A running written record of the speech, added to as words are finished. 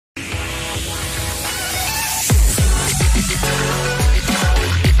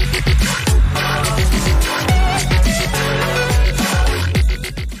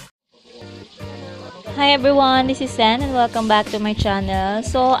Hi everyone, this is Sen and welcome back to my channel.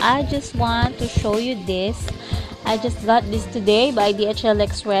 So I just want to show you this. I just got this today by DHL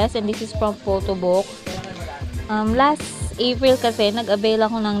Express and this is from Photobook. Last April kasi nag-avail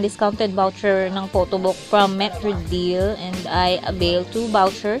ako ng discounted voucher ng Photobook from Metro Deal and I availed 2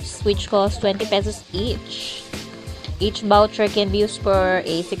 vouchers which cost 20 pesos each. Each voucher can be used for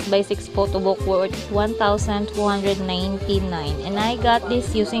a 6x6 photobook worth 1,299 and I got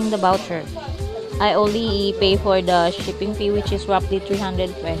this using the voucher. I only pay for the shipping fee which is roughly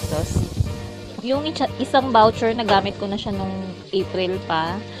 300 pesos. Yung isang voucher nagamit ko na siya nung April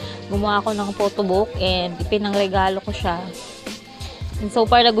pa. Gumawa ako ng photobook and ipinangregalo ko siya. And so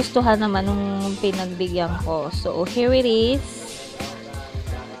far nagustuhan naman nung pinagbigyan ko. So here it is.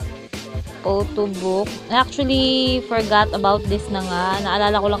 Photobook. I actually forgot about this na nga.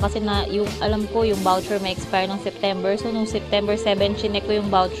 Naalala ko lang kasi na yung alam ko yung voucher may expire ng September. So nung September 7 chinek ko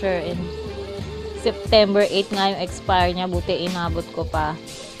yung voucher and September 8 nga yung expire niya. Buti inabot ko pa.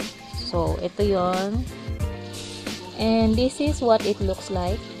 So ito yon. And this is what it looks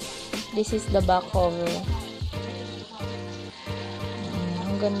like. This is the back cover.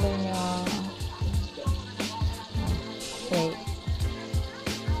 Ang ganda niya. Wait.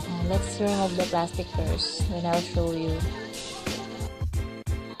 Let's remove the plastic first, then I'll show you.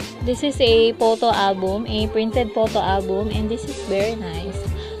 This is a photo album, a printed photo album, and this is very nice.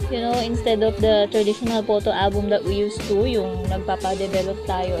 You know, instead of the traditional photo album that we used to, yung nagpapa-develop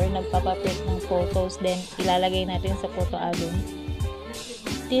tayo or nagpapa-print ng photos, then ilalagay natin sa photo album.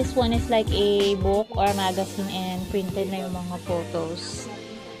 This one is like a book or magazine and printed na yung mga photos.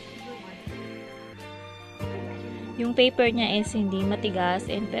 Yung paper niya is hindi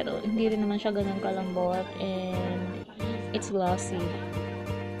matigas pero hindi rin naman siya ganun kalambot and it's glossy.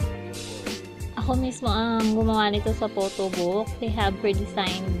 Ako mismo ang gumawa nito sa photobook. They have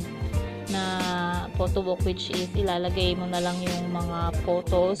pre-designed na photobook which is ilalagay mo na lang yung mga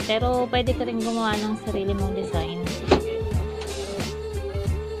photos pero pwede ka rin gumawa ng sarili mong design.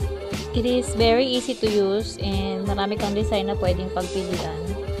 It is very easy to use and marami kang design na pwedeng pagpilian.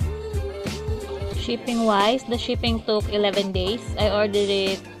 Shipping wise, the shipping took 11 days. I ordered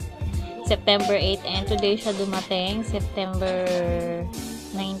it September 8 and today siya dumating, September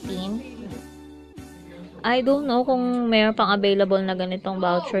 19. I don't know kung mayroon pang available na ganitong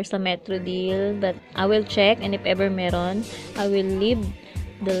voucher sa Metro Deal, but I will check and if ever meron, I will leave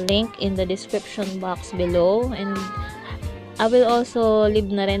the link in the description box below and I will also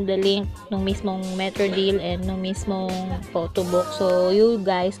leave na rin the link ng mismong Metro Deal and ng mismong Photobook so you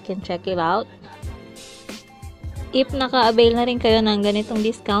guys can check it out. If naka-avail na rin kayo ng ganitong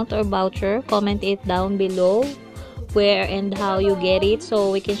discount or voucher, comment it down below where and how you get it so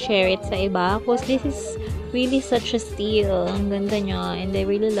we can share it sa iba. Because this is really such a steal. Ang ganda niya and I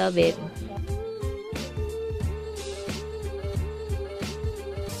really love it.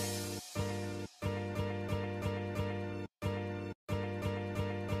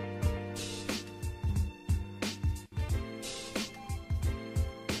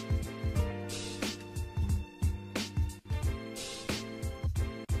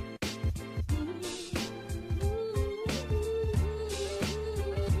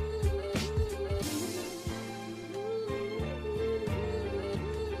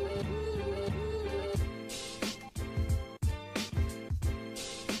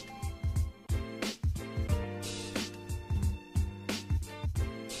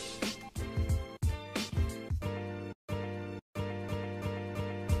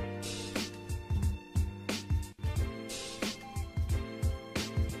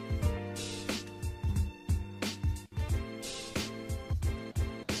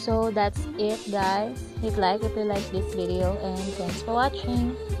 So that's it guys. Hit like if you like this video and thanks for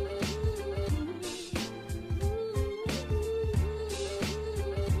watching.